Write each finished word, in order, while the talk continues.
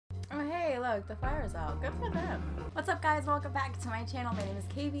look, the fire's out. Good for them. What's up, guys? Welcome back to my channel. My name is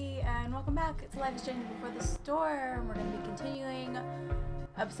Caeby, and welcome back to Life is Changing Before the Storm. We're going to be continuing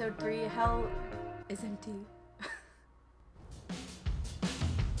episode 3, Hell is Empty.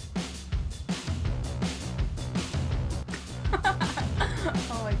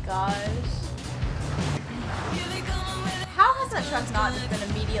 Oh my gosh. How has that truck not just been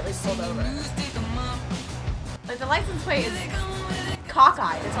immediately pulled over? Like, the license plate is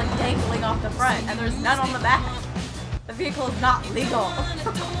cockeyed. It's like dangling off the front, and there's none on the back. The vehicle is not legal.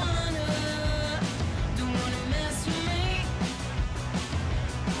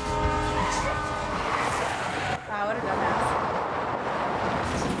 Wow, what a dumbass.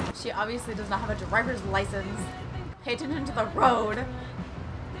 She obviously does not have a driver's license. Pay attention to the road.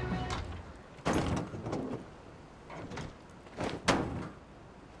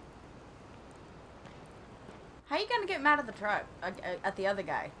 How are you gonna get mad at the truck? At the other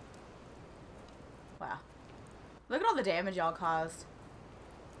guy? Wow. Look at all the damage y'all caused.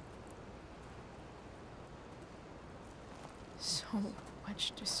 So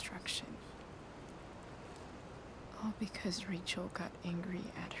much destruction. All because Rachel got angry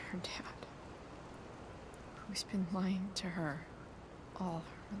at her dad, who's been lying to her all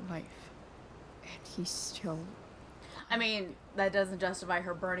her life. And he's still... I mean, that doesn't justify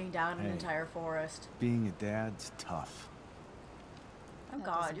her burning down an entire forest. Being a dad's tough. Oh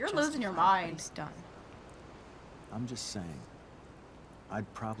God, you're losing your mind. He's done. I'm just saying,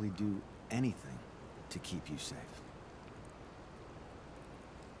 I'd probably do anything to keep you safe.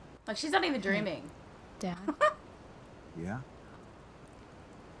 Like, she's not even dreaming. Dad? Yeah?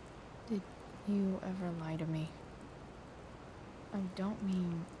 Did you ever lie to me? I don't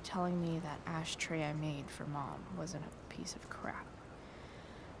mean telling me that ashtray I made for Mom wasn't a piece of crap.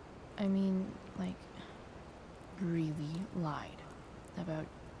 I mean, like, really lied about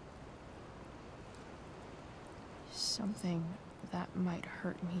something that might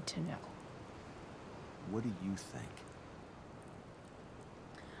hurt me to know. What do you think?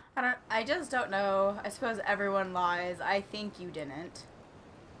 I just don't know. I suppose everyone lies. I think you didn't.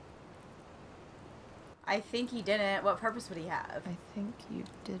 I think he didn't. What purpose would he have? I think you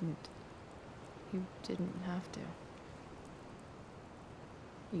didn't. You didn't have to.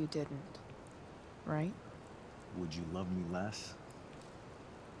 You didn't. Right? Would you love me less?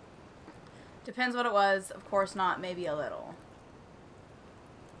 Depends what it was. Of course not. Maybe a little.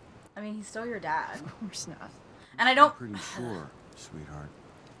 I mean, he's still your dad. Of course not. And I don't... I'm pretty sure, sweetheart.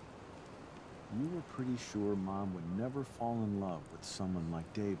 You were pretty sure Mom would never fall in love with someone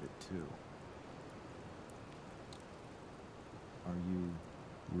like David, too. Are you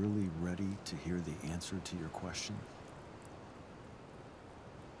really ready to hear the answer to your question?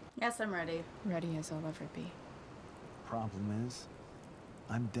 Yes, I'm ready. Ready as I'll ever be. Problem is,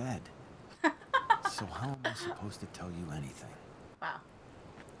 I'm dead. So how am I supposed to tell you anything? Wow.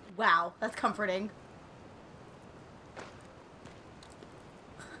 Wow, that's comforting.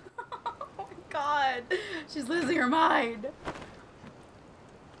 Oh my God. She's losing her mind.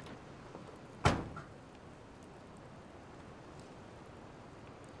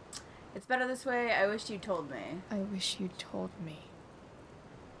 It's better this way. I wish you told me. I wish you told me.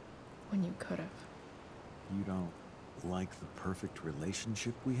 When you could have. You don't like the perfect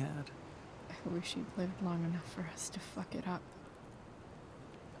relationship we had? I wish you'd lived long enough for us to fuck it up.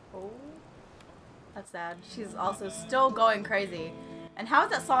 Oh. That's sad. She's also still going crazy. And how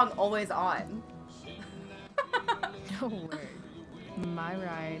is that song always on? No word. My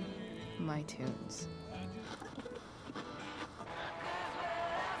ride, my tunes.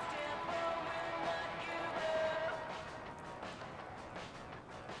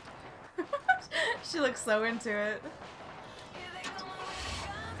 She looks so into it.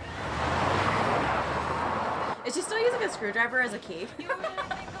 Is she still using a screwdriver as a key?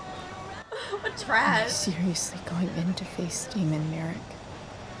 What trash. Am I seriously going in to face Demon Merrick?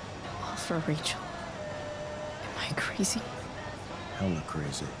 All for Rachel. Am I crazy? Hella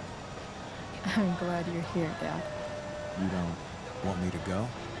crazy. I'm glad you're here, Dad. You don't want me to go?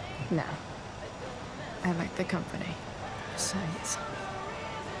 No. I like the company. Besides,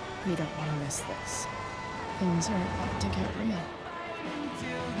 we don't want to miss this. Things are about to get real.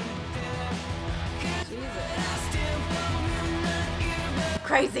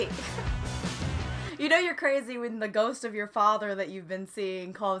 Crazy. You know you're crazy when the ghost of your father that you've been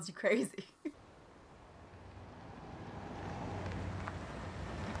seeing calls you crazy.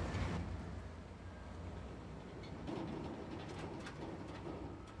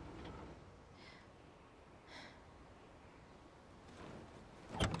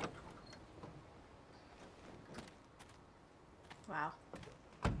 Wow.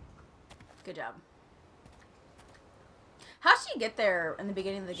 Good job. How'd she get there in the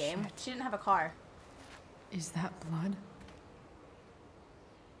beginning of the game? Shit. She didn't have a car. Is that blood?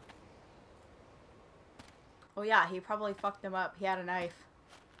 Oh yeah, he probably fucked him up. He had a knife.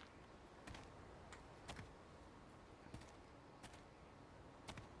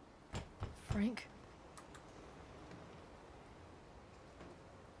 Frank?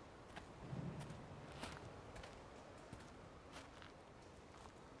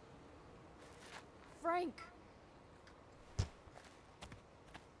 Frank!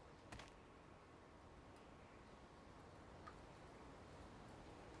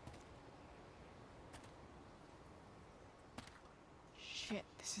 Shit,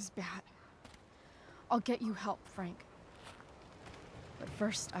 this is bad. I'll get you help, Frank. But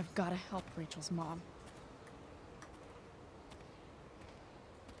first, I've gotta help Rachel's mom.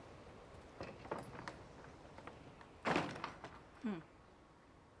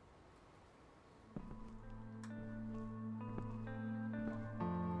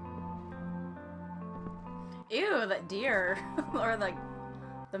 Ew, that deer. Or like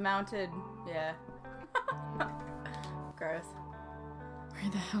the mounted, yeah. Gross. Where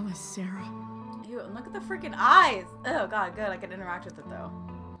the hell is Sarah? Ew, and look at the freaking eyes. Oh god, good, I can interact with it though.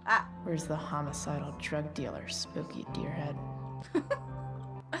 Ah. Where's the homicidal drug dealer, spooky deerhead?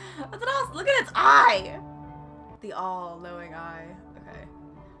 What's else? Look at its eye! The all-knowing eye. Okay.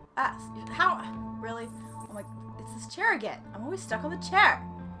 Ah, how? Really? Oh my, it's this chair again. I'm always stuck on the chair.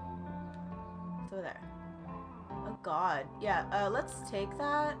 It's over there. Oh god. Yeah, let's take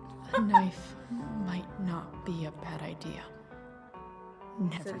that. A knife might not be a bad idea.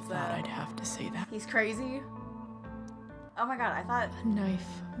 Never Since, thought I'd have to say that. He's crazy. Oh my god, I thought... A knife.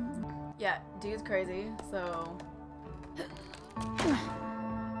 Yeah, dude's crazy, so...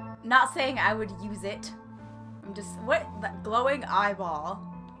 Not saying I would use it. I'm just... What? That glowing eyeball.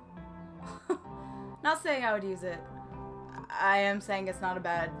 Not saying I would use it. I am saying it's not a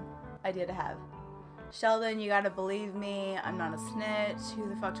bad idea to have. Sheldon, you gotta believe me. I'm not a snitch. Who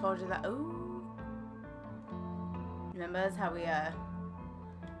the fuck told you that? Ooh. Remembers how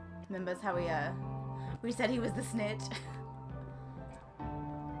we, we said he was the snitch.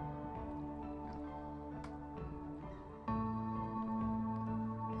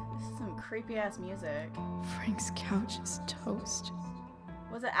 This is some creepy ass music. Frank's couch is toast.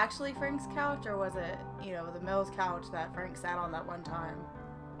 Was it actually Frank's couch, or was it, you know, the Mills couch that Frank sat on that one time?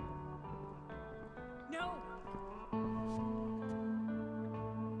 No!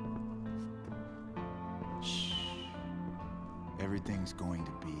 Shh. Everything's going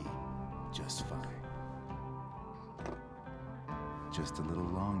to be just fine. Just a little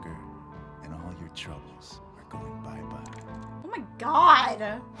longer, and all your troubles are going bye-bye. Oh my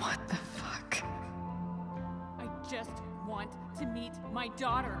god! What the fuck? I just want to meet my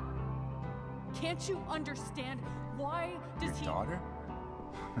daughter. Can't you understand? Why does Your daughter?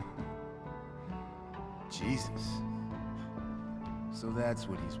 Jesus. So that's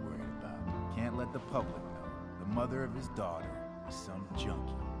what he's worried about. Can't let the public know. The mother of his daughter is some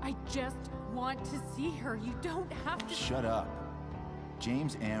junkie. I just want to see her. You don't have to. Shut up.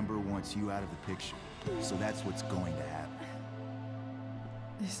 James Amber wants you out of the picture. So that's what's going to happen.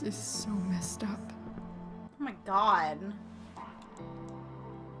 This is so messed up. Oh my god.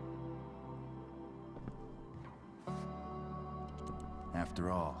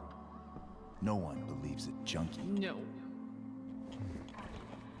 After all, no one believes a junkie. No.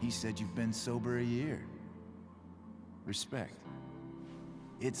 He said you've been sober a year. Respect.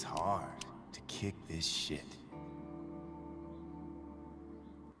 It's hard to kick this shit.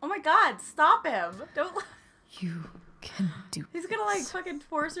 Oh my god, stop him! Don't. You can do He's gonna like this. fucking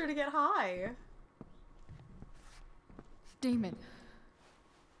force her to get high. Damon.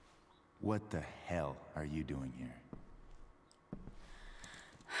 What the hell are you doing here?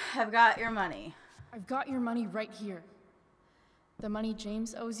 I've got your money. I've got your money right here. The money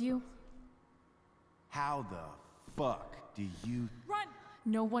James owes you. How the fuck do you... Run!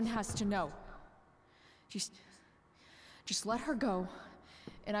 No one has to know. Just let her go,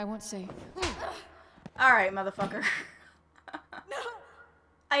 and I won't say. Alright, motherfucker. No!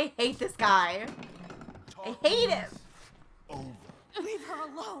 I hate this guy. I hate him. Over. Leave her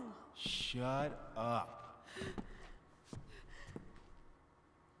alone! Shut up.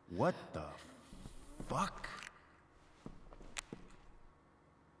 What the fuck?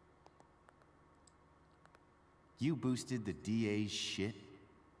 You boosted the DA's shit?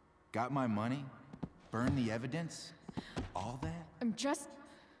 Got my money? Burned the evidence? All that? I'm just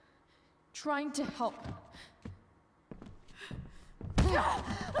trying to help.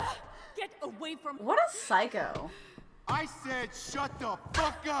 Get away from What a psycho. I said shut the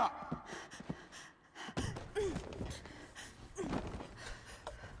fuck up!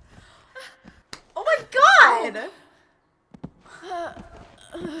 Oh my god!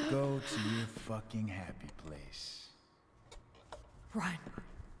 Go to your fucking happy place. Run.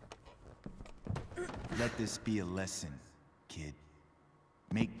 Let this be a lesson, kid.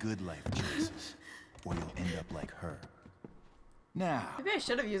 Make good life choices, or you'll end up like her. Now, Maybe I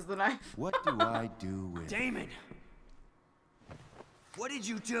should have used the knife. what do I do with... Damon! What did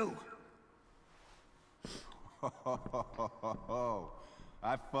you do?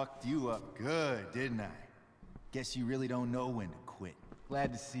 I fucked you up good, didn't I? Guess you really don't know when to quit.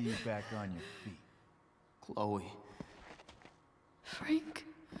 Glad to see you back on your feet. Chloe. Frank?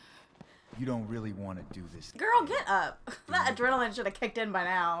 You don't really want to do this. Girl, get up. That adrenaline should have kicked in by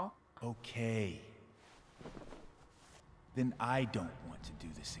now. Okay. Then I don't want to do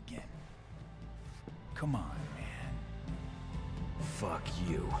this again. Come on, man. Fuck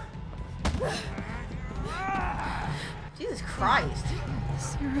you. Jesus Christ.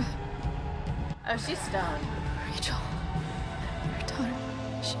 Sarah. Oh, she's stoned. Rachel. Your daughter.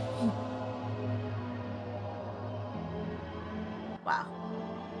 She... Wow.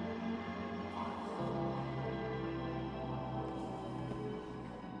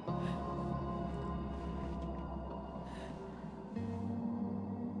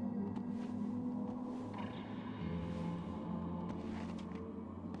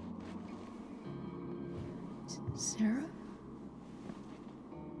 Sarah?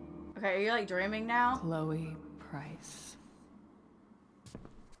 Okay, are you like dreaming now? Chloe Price.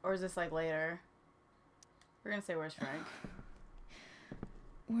 Or is this like later? We're gonna say where's Frank?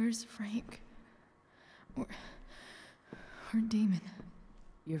 Where's Frank? Where Damon?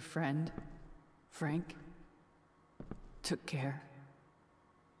 Your friend, Frank, took care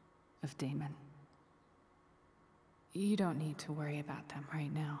of Damon. You don't need to worry about them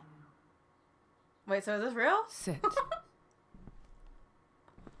right now. Wait, so is this real? Sit.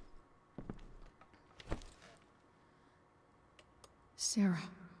 Sarah.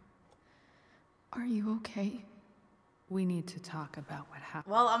 Are you okay? We need to talk about what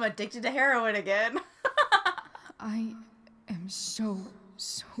happened. Well, I'm addicted to heroin again. I am so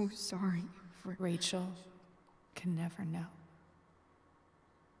sorry for... Rachel can never know.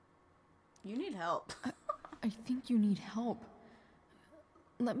 You need help. I think you need help.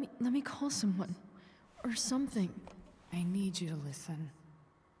 Let me call someone. Or something. I need you to listen.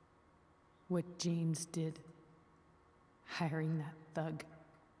 What James did, hiring that thug,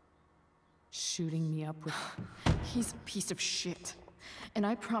 shooting me up with... He's a piece of shit. And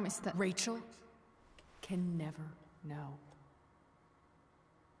I promise that... Rachel can never know.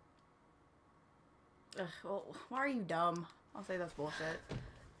 Ugh, well, why are you dumb? I'll say that's bullshit.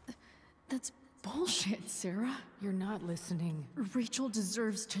 That's bullshit, Sarah. You're not listening. Rachel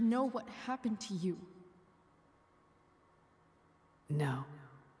deserves to know what happened to you. No,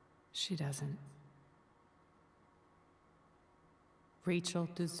 she doesn't. Rachel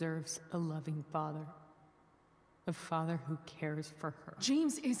deserves a loving father. A father who cares for her.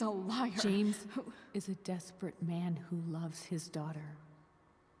 James is a liar. James is a desperate man who loves his daughter.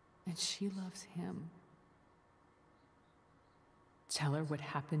 And she loves him. Tell her what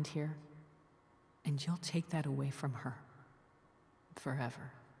happened here, and you'll take that away from her.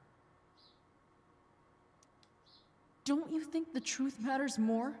 Forever. Don't you think the truth matters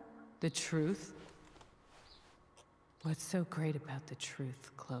more? The truth? What's so great about the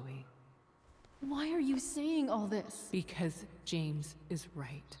truth, Chloe? Why are you saying all this? Because James is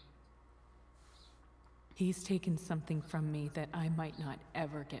right. He's taken something from me that I might not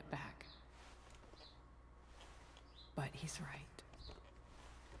ever get back. But he's right.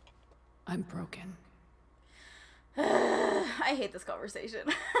 I'm broken. I hate this conversation.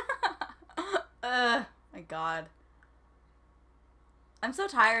 My God. I'm so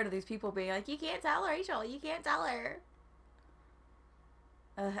tired of these people being like, you can't tell Rachel, you can't tell her.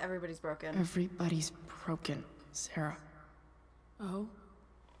 Everybody's broken. Everybody's broken, Sarah. Oh?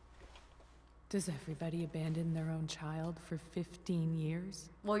 Does everybody abandon their own child for 15 years?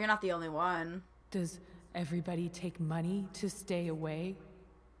 Well, you're not the only one. Does everybody take money to stay away?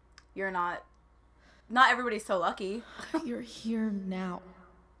 You're not. Not everybody's so lucky. You're here now.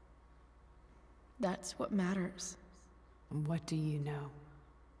 That's what matters. What do you know?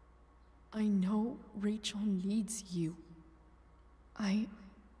 I know Rachel needs you. I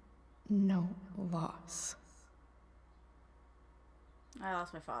know loss. I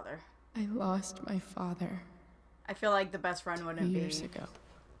lost my father. I lost my father I feel like the best friend 2 wouldn't years be. ago.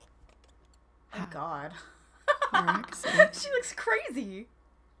 Oh God. Car accident. She looks crazy.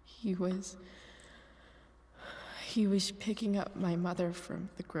 He was He was picking up my mother from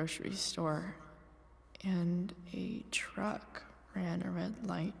the grocery store, and a truck ran a red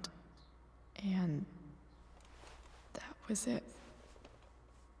light, and that was it.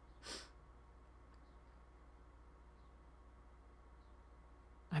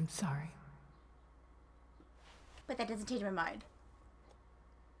 I'm sorry. But that doesn't change my mind.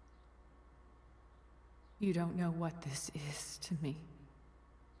 You don't know what this is to me.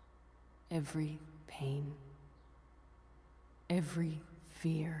 Every pain, every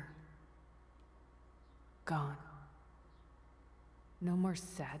fear, gone. No more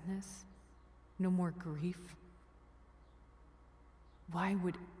sadness, no more grief. Why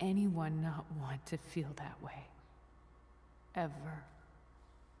would anyone not want to feel that way? Ever.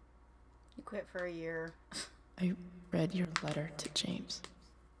 You quit for a year. I read your letter to James.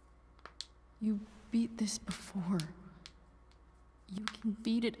 You beat this before. You can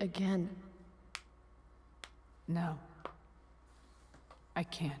beat it again. No. I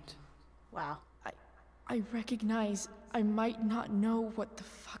can't. Wow. I recognize I might not know what the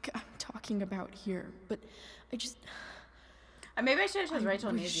fuck I'm talking about here, but I just... Maybe I should have chose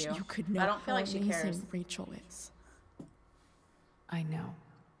Rachel needs wish you. You could know I don't feel like how she amazing cares. Rachel is. I know.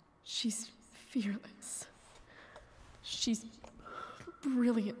 She's fearless. She's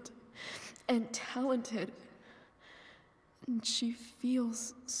brilliant and talented. And she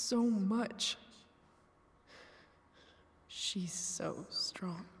feels so much. She's so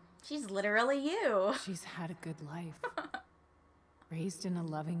strong. She's literally you. She's had a good life. Raised in a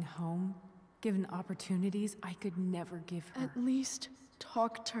loving home, given opportunities I could never give her. At least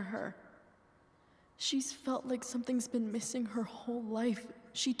talk to her. She's felt like something's been missing her whole life.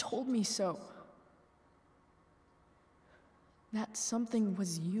 She told me so. That something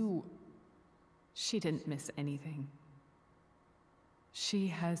was you. She didn't miss anything. She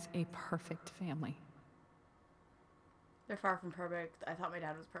has a perfect family. They're far from perfect. I thought my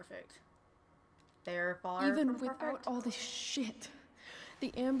dad was perfect. They're far Even from without perfect. all this shit,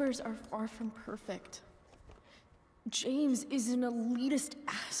 the Ambers are far from perfect. James is an elitist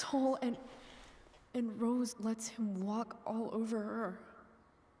asshole, and Rose lets him walk all over her.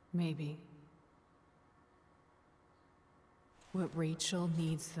 Maybe. What Rachel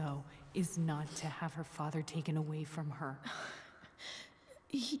needs, though, is not to have her father taken away from her.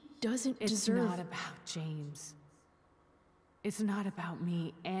 He doesn't It's deserve... not about James. It's not about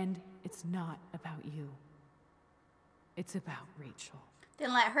me, and it's not about you. It's about Rachel.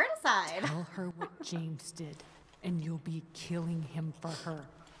 Then let her decide. Tell her what James did, and you'll be killing him for her.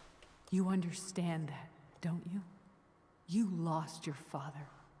 You understand that, don't you? You lost your father.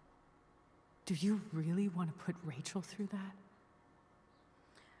 Do you really want to put Rachel through that?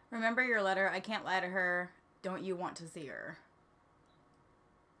 Remember your letter. I can't lie to her. Don't you want to see her?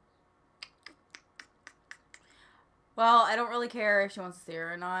 Well, I don't really care if she wants to see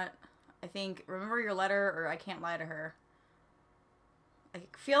her or not. I think, remember your letter or I can't lie to her. I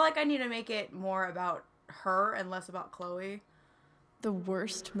feel like I need to make it more about her and less about Chloe. The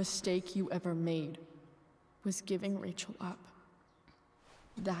worst mistake you ever made was giving Rachel up.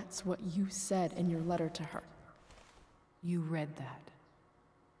 That's what you said in your letter to her. You read that.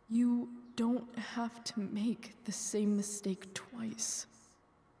 You don't have to make the same mistake twice.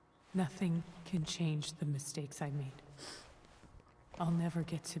 Nothing can change the mistakes I made. I'll never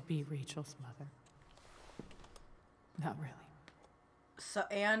get to be Rachel's mother. Not really. So,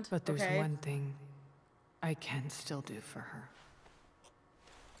 and? But there's okay. one thing I can still do for her.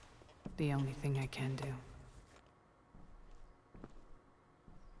 The only thing I can do.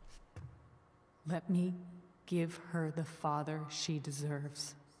 Let me give her the father she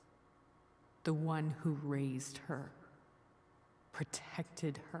deserves. The one who raised her,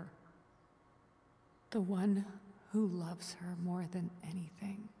 protected her. The one who loves her more than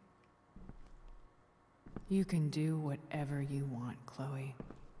anything. You can do whatever you want, Chloe.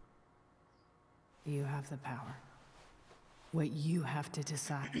 You have the power. What you have to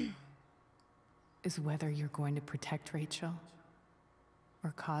decide is whether you're going to protect Rachel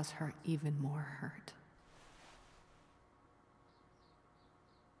or cause her even more hurt.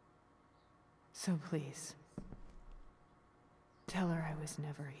 So please, tell her I was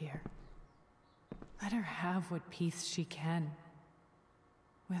never here. Let her have what peace she can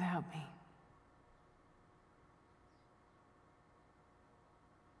without me.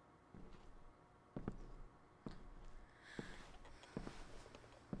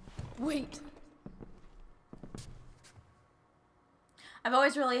 Wait! I've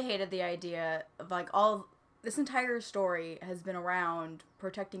always really hated the idea of like this entire story has been around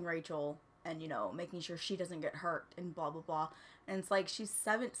protecting Rachel and, you know, making sure she doesn't get hurt and blah, blah, blah. And it's like she's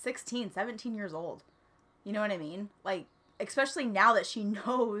 17 years old. You know what I mean? Like, especially now that she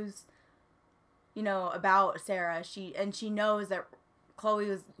knows, you know, about Sarah, she knows that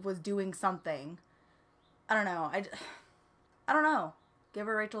Chloe was doing something. I don't know. I don't know. Give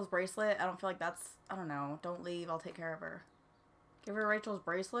her Rachel's bracelet. I don't feel like that's, I don't know. Don't leave. I'll take care of her. Give her Rachel's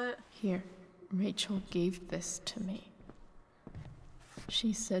bracelet. Here, Rachel gave this to me.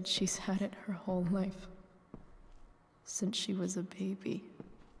 She said she's had it her whole life. Since she was a baby.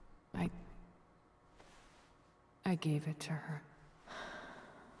 I gave it to her.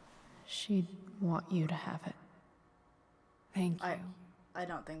 She'd want you to have it. Thank you. I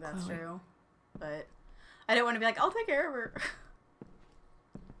don't think that's Chloe. true. But I didn't want to be like, I'll take care of her.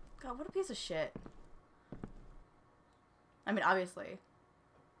 God, what a piece of shit. I mean, obviously.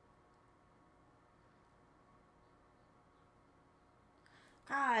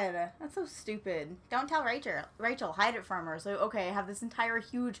 God, that's so stupid. Don't tell Rachel, hide it from her. So, okay, I have this entire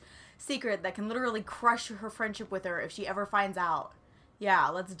huge secret that can literally crush her friendship with her if she ever finds out. Yeah,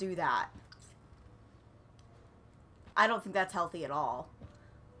 let's do that. I don't think that's healthy at all.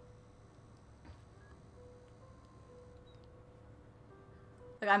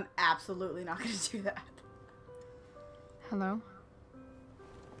 Like, I'm absolutely not going to do that. Hello?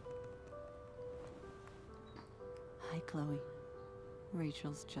 Hi, Chloe.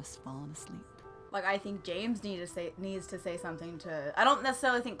 Rachel's just fallen asleep. Like, I think James needs to say something to... I don't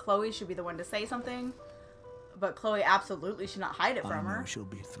necessarily think Chloe should be the one to say something, but Chloe absolutely should not hide it from I know her. she'll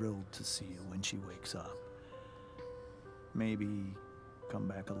be thrilled to see you when she wakes up. Maybe come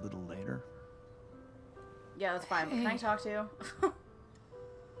back a little later. Yeah, that's fine. Can I talk to you?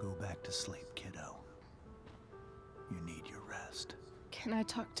 Go back to sleep, kiddo. You need your rest. Can I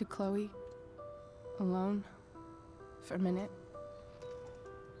talk to Chloe? Alone? For a minute?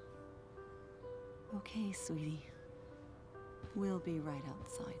 Okay, sweetie. We'll be right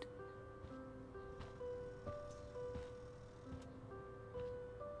outside.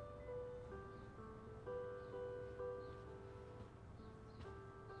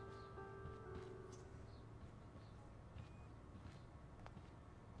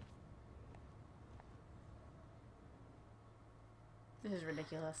 This is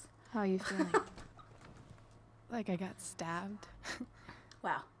ridiculous. How are you feeling? Like I got stabbed?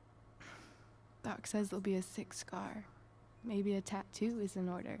 Wow. Doc says there'll be a sick scar. Maybe a tattoo is in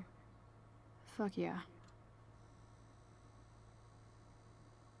order. Fuck yeah.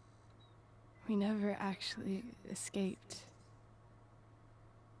 We never actually escaped,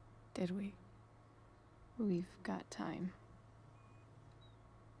 did we? We've got time.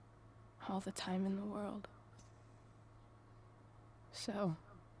 All the time in the world. So,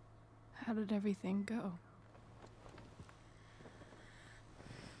 how did everything go?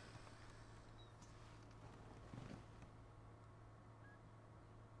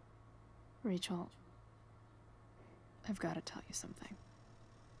 Rachel, I've got to tell you something.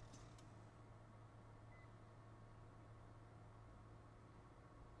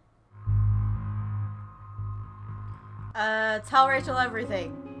 Tell Rachel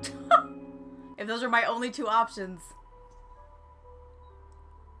everything. If those are my only two options.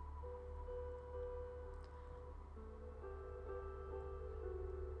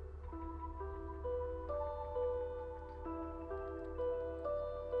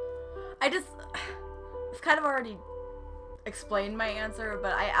 I've kind of already explained my answer,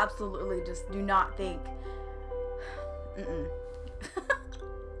 but I absolutely just do not think.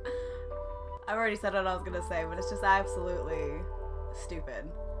 I've already said what I was gonna say, but it's just absolutely stupid.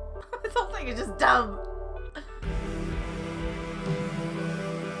 This whole thing is just dumb.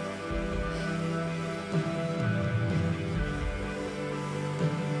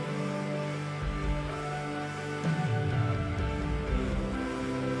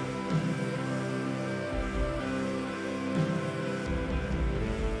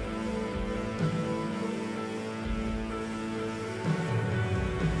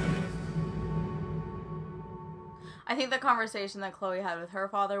 I think the conversation that Chloe had with her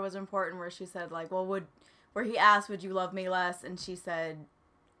father was important, where she said, like, well, where he asked, would you love me less? And she said,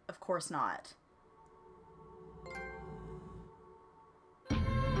 of course not. Oh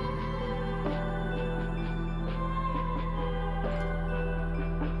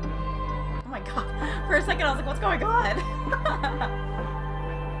my god. For a second, I was like, what's going on?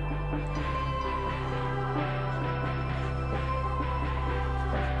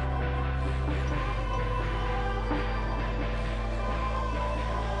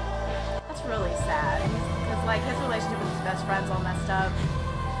 Really sad, because like his relationship with his best friend's all messed up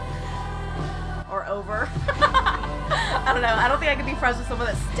or over. I don't know. I don't think I could be friends with someone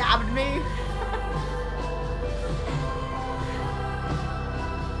that stabbed me.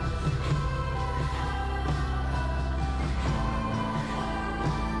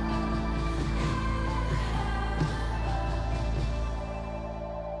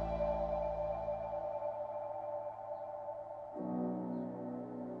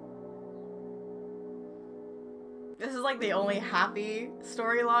 This is like the only happy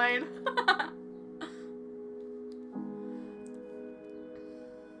storyline.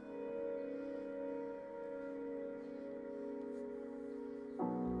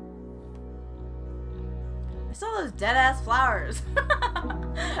 I saw those dead ass flowers.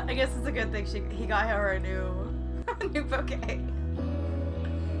 I guess it's a good thing he got her a new bouquet.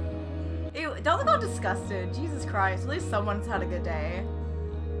 Ew, don't look all disgusted. Jesus Christ, at least someone's had a good day.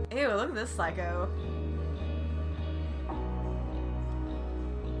 Ew, look at this psycho.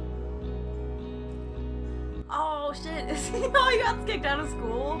 Oh shit, is he, oh, he got kicked out of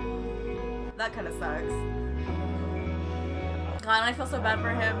school? That kind of sucks. God, and I feel so bad for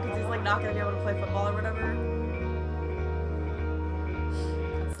him because he's like not gonna be able to play football or whatever.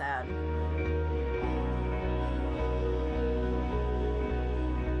 That's sad.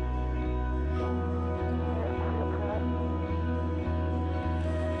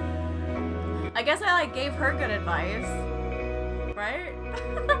 I guess I like gave her good advice, right?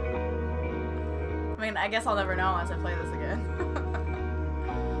 I mean, I guess I'll never know unless I play this again.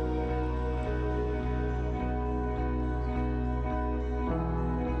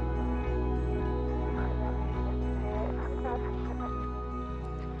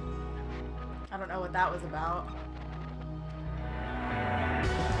 I don't know what that was about.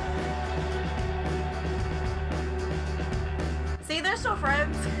 See, they're still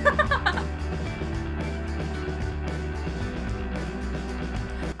friends.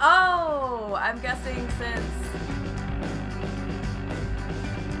 Oh, I'm guessing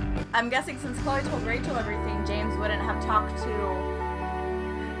since Chloe told Rachel everything, James wouldn't have talked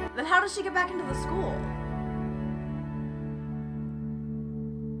to... Then how does she get back into the school?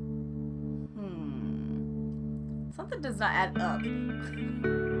 Something does not add up.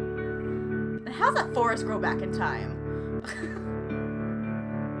 And how's that forest grow back in time?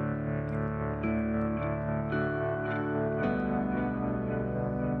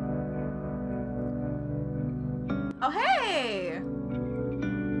 Oh, hey!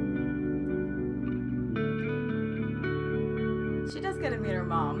 She does get to meet her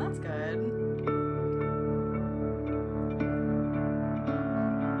mom. That's good.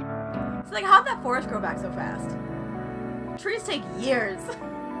 So, like, how'd that forest grow back so fast? Trees take years.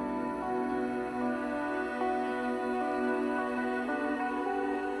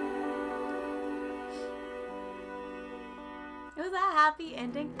 It was a happy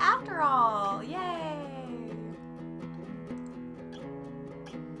ending after all. Yay!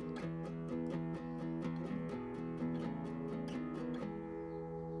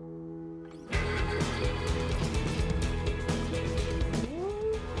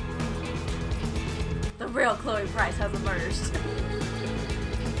 The real Chloe Price has emerged.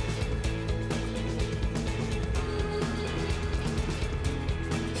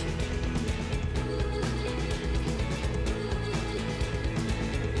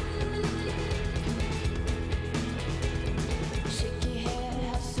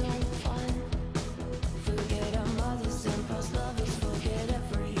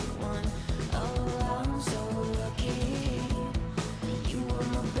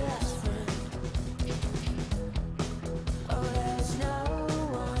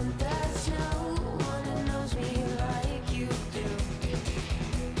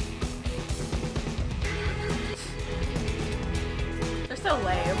 So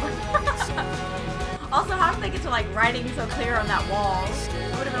lame. Also, how did they get to like writing so clear on that wall?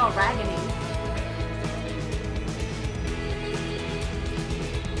 It would have been all raggedy.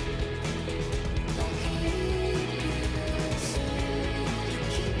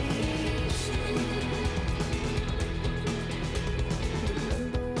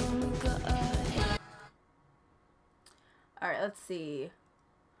 Alright, let's see.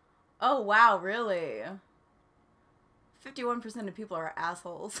 Oh wow, really? 51% of people are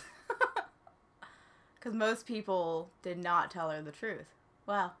assholes. Because most people did not tell her the truth.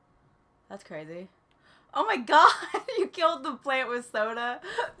 Wow. That's crazy. Oh my god! You killed the plant with soda?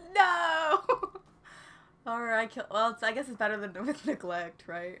 No! Alright, well, I guess it's better than with neglect,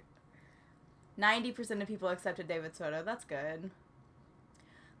 right? 90% of people accepted David Soto. That's good.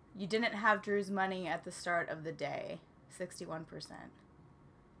 You didn't have Drew's money at the start of the day. 61%.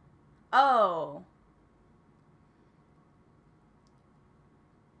 Oh!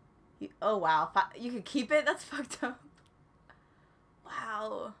 Oh wow, you could keep it? That's fucked up.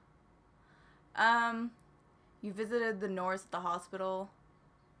 Wow. You visited the Norse at the hospital.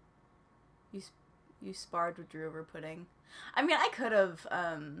 You sparred with Drew over pudding. I mean, I could have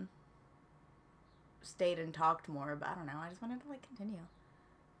stayed and talked more, but I don't know. I just wanted to like continue.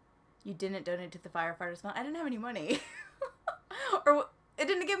 You didn't donate to the firefighters fund. I didn't have any money. Or it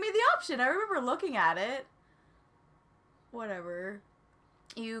didn't give me the option. I remember looking at it. Whatever.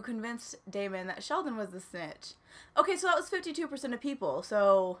 You convinced Damon that Sheldon was the snitch. Okay, so that was 52% of people,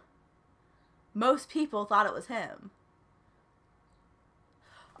 so most people thought it was him.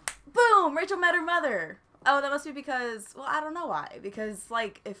 Boom! Rachel met her mother. Oh, that must be because, well, I don't know why. Because,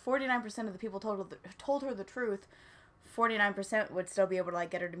 like, if 49% of the people told her the truth, 49% would still be able to, like,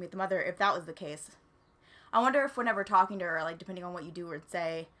 get her to meet the mother if that was the case. I wonder if whenever talking to her, like, depending on what you do or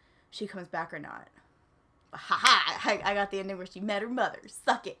say, she comes back or not. Haha! I got the ending where she met her mother.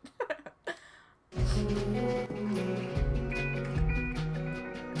 Suck it.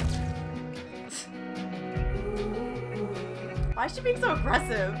 Why is she being so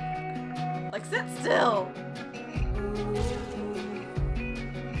aggressive? Like, sit still.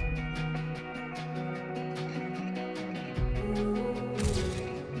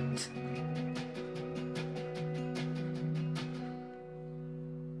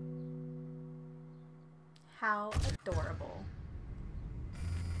 How adorable.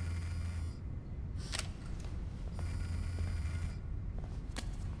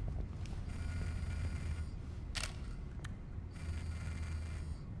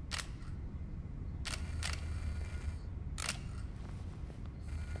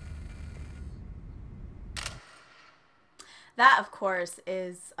 That, of course,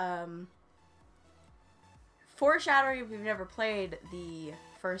 is foreshadowing if you've never played the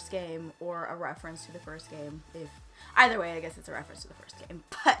first game or a reference to the first game. If either way, I guess it's a reference to the first game.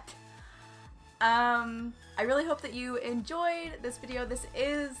 But I really hope that you enjoyed this video. This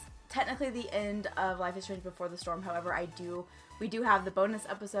is technically the end of Life is Strange Before the Storm. However, we do have the bonus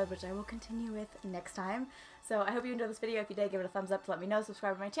episode, which I will continue with next time. So I hope you enjoyed this video. If you did, give it a thumbs up to let me know.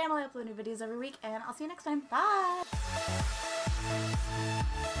 Subscribe to my channel. I upload new videos every week, and I'll see you next time. Bye!